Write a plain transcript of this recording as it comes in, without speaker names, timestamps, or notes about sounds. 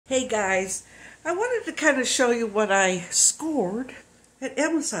Hey guys, I wanted to kind of show you what I scored at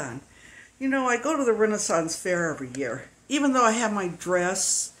Amazon. You know, I go to the Renaissance Fair every year. Even though I have my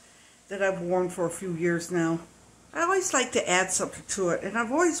dress that I've worn for a few years now, I always like to add something to it. And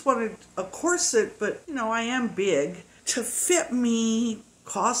I've always wanted a corset, but you know, I am big. To fit me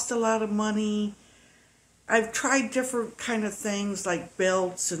cost a lot of money. I've tried different kind of things like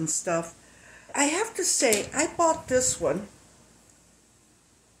belts and stuff. I have to say, I bought this one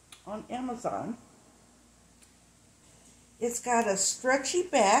on Amazon. It's got a stretchy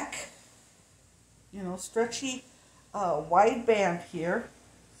back, you know, stretchy wide band here,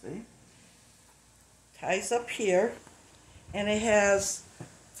 see, ties up here, and it has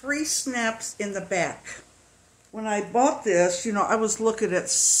 3 snaps in the back. When I bought this, you know, I was looking at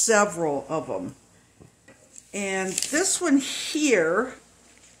several of them, and this one here,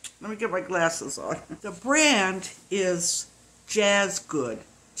 let me get my glasses on. The brand is Jasgood.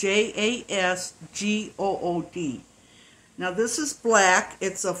 Jasgood. Now this is black.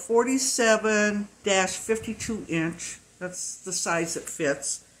 It's a 47-52 inch. That's the size it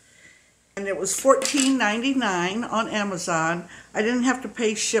fits. And it was $14.99 on Amazon. I didn't have to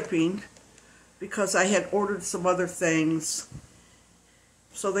pay shipping because I had ordered some other things.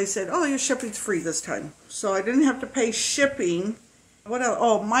 So they said, oh, your shipping's free this time. So I didn't have to pay shipping. What else?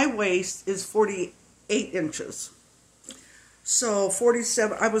 Oh, my waist is 48 inches. So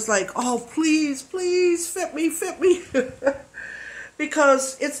 47, I was like, oh, please, please, fit me.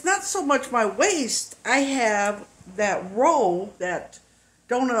 Because it's not so much my waist. I have that roll, that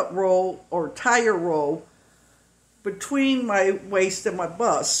donut roll or tire roll between my waist and my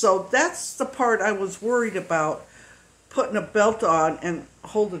bust. So that's the part I was worried about, putting a belt on and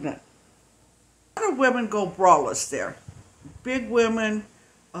holding it. A lot of women go braless there. Big women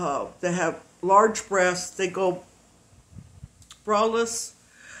that have large breasts, they go braless,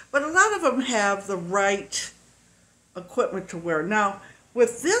 but a lot of them have the right equipment to wear. Now,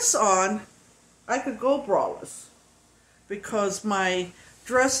 with this on, I could go braless because my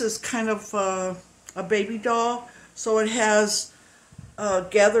dress is kind of a baby doll, so it has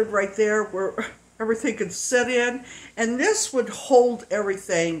gathered right there where everything can sit in, and this would hold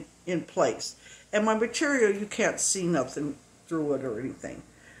everything in place. And my material, you can't see nothing through it or anything.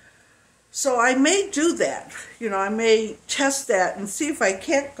 So I may do that, you know, I may test that and see if I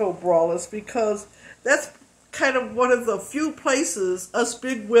can't go braless, because that's kind of one of the few places us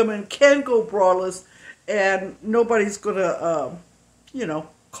big women can go braless and nobody's going to, you know,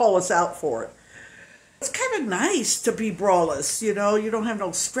 call us out for it. It's kind of nice to be braless, you know, you don't have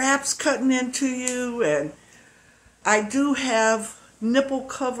no straps cutting into you, and I do have nipple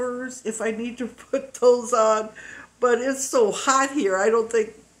covers if I need to put those on, but it's so hot here, I don't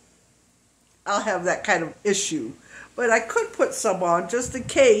think I'll have that kind of issue. But I could put some on just in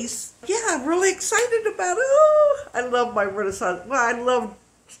case. Yeah, I'm really excited about it. Oh, I love my Renaissance. Well, I love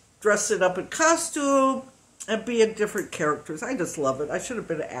dressing up in costume and being different characters. I just love it. I should have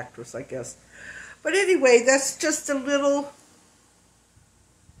been an actress, I guess. But anyway, that's just a little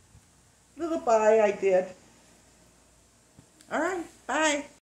buy I did.